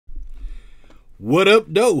What up,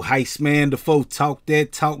 though? Heist man, the foe talk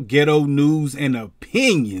that talk, ghetto news and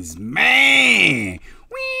opinions, man.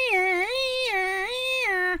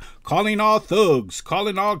 Calling all thugs,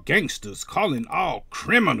 calling all gangsters, calling all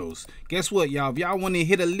criminals. Guess what, y'all? If y'all want to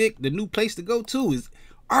hit a lick, the new place to go to is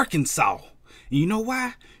Arkansas. And you know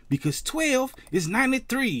why? Because 12 is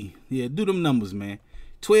 93. Yeah, do them numbers, man.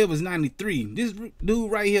 12 is 93. This dude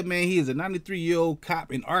right here, man, he is a 93-year-old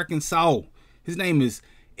cop in Arkansas. His name is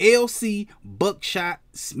L.C. Buckshot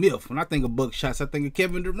Smith. When I think of Buckshots, I think of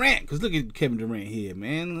Kevin Durant. Because look at Kevin Durant here,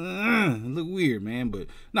 man. Look weird, man. But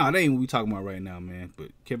no, that ain't what we talking about right now, man. But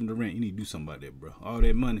Kevin Durant, you need to do something about that, bro. All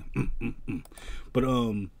that money. But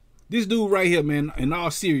this dude right here, man, in all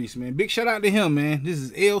serious, man. Big shout out to him, man. This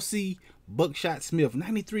is L.C. Buckshot Smith,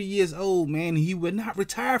 93 years old, man. He would not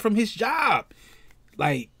retire from his job.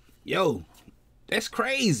 Like, yo, that's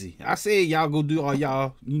crazy. I said y'all go do all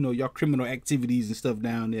y'all, you know, y'all criminal activities and stuff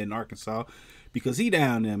down there in Arkansas because he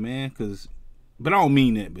down there, man. But I don't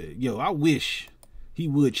mean that, but yo, I wish he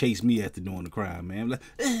would chase me after doing the crime, man. Like,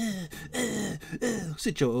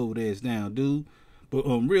 sit your old ass down, dude. But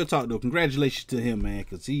real talk though, congratulations to him, man,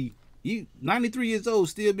 because he 93 years old,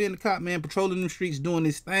 still being a cop, man, patrolling them streets, doing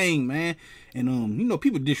this thing, man. And you know,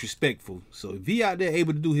 people disrespectful. So if he out there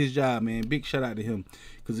able to do his job, man, big shout out to him.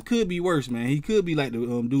 Because it could be worse, man. He could be like the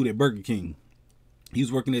dude at Burger King. He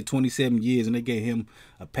was working there 27 years and they gave him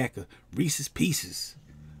a pack of Reese's Pieces,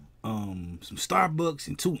 some Starbucks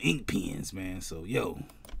and 2 ink pens, man. So yo,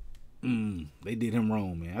 they did him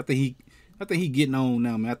wrong, man. I think he getting on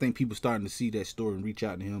now, man. I think people starting to see that story and reach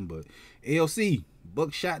out to him. But LC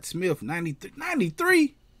Buckshot Smith,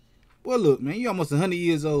 93. Boy, look, man, you almost 100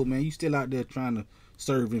 years old, man. You still out there trying to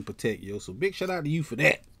serve and protect, yo. So big shout out to you for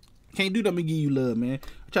that. Can't do that, me give you love, man.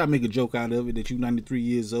 I try to make a joke out of it that you 93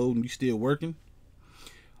 years old and you still working.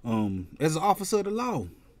 As an officer of the law,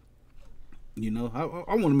 you know,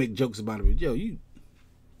 I want to make jokes about it, but yo,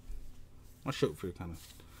 my shirt feel kind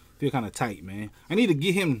of tight, man. I need to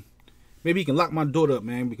get him. Maybe he can lock my daughter up,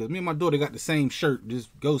 man, because me and my daughter got the same shirt, this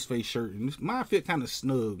Ghostface shirt, and mine fit kind of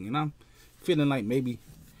snug, and I'm feeling like maybe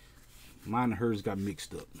mine and hers got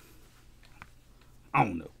mixed up. I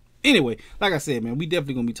don't know. Anyway, like I said, man, we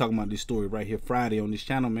definitely gonna be talking about this story right here Friday on this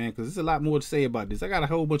channel, man, because there's a lot more to say about this. I got a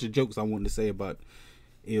whole bunch of jokes I wanted to say about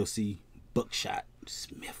LC Buckshot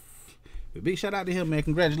Smith. But big shout out to him, man.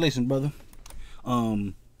 Congratulations, brother.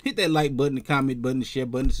 Hit that like button, the comment button, the share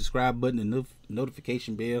button, the subscribe button, the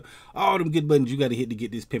notification bell. All them good buttons you got to hit to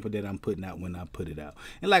get this pimper that I'm putting out when I put it out.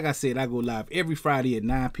 And like I said, I go live every Friday at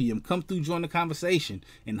 9 p.m. Come through, join the conversation,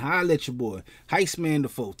 and holla at your boy. Heist man, the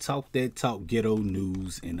foe. Talk that talk, ghetto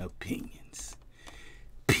news and opinions.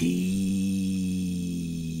 Peace.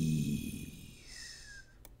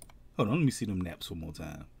 Hold on, let me see them naps one more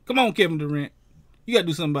time. Come on, Kevin Durant. You got to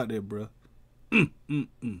do something about that, bro.